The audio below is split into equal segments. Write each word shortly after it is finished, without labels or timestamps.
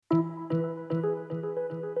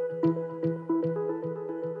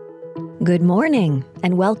Good morning,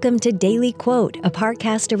 and welcome to Daily Quote, a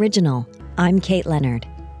Parcast original. I'm Kate Leonard.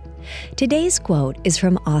 Today's quote is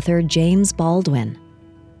from author James Baldwin.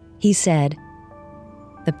 He said,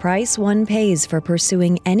 "The price one pays for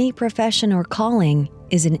pursuing any profession or calling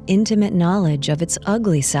is an intimate knowledge of its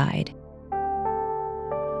ugly side."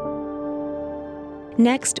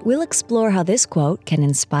 Next, we'll explore how this quote can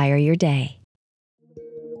inspire your day.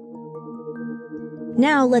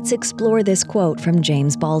 Now let's explore this quote from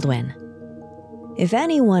James Baldwin. If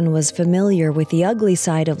anyone was familiar with the ugly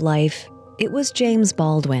side of life, it was James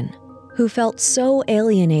Baldwin, who felt so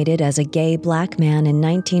alienated as a gay black man in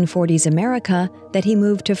 1940s America that he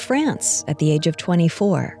moved to France at the age of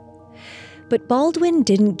 24. But Baldwin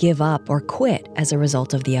didn't give up or quit as a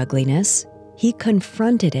result of the ugliness. He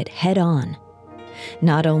confronted it head-on.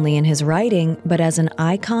 Not only in his writing, but as an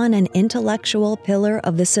icon and intellectual pillar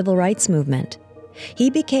of the civil rights movement. He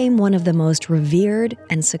became one of the most revered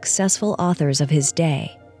and successful authors of his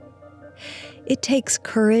day. It takes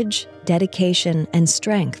courage, dedication, and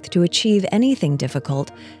strength to achieve anything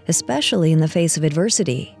difficult, especially in the face of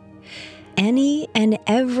adversity. Any and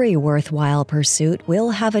every worthwhile pursuit will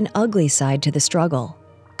have an ugly side to the struggle: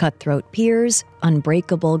 cutthroat peers,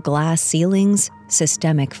 unbreakable glass ceilings,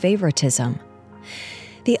 systemic favoritism.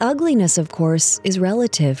 The ugliness, of course, is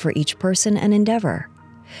relative for each person and endeavor.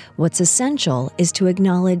 What's essential is to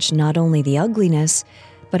acknowledge not only the ugliness,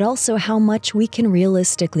 but also how much we can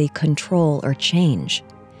realistically control or change.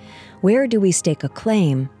 Where do we stake a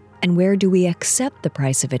claim, and where do we accept the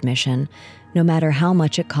price of admission, no matter how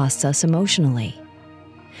much it costs us emotionally?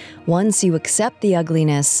 Once you accept the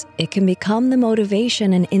ugliness, it can become the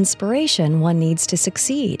motivation and inspiration one needs to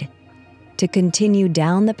succeed, to continue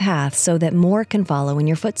down the path so that more can follow in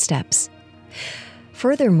your footsteps.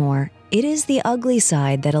 Furthermore, it is the ugly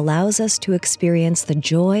side that allows us to experience the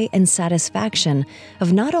joy and satisfaction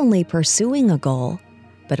of not only pursuing a goal,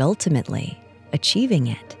 but ultimately achieving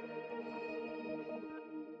it.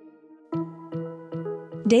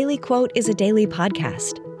 Daily Quote is a daily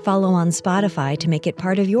podcast. Follow on Spotify to make it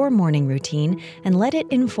part of your morning routine and let it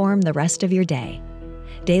inform the rest of your day.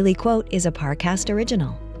 Daily Quote is a Parcast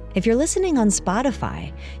original. If you're listening on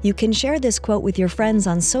Spotify, you can share this quote with your friends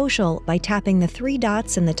on social by tapping the 3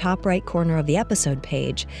 dots in the top right corner of the episode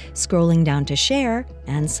page, scrolling down to share,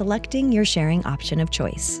 and selecting your sharing option of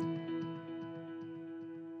choice.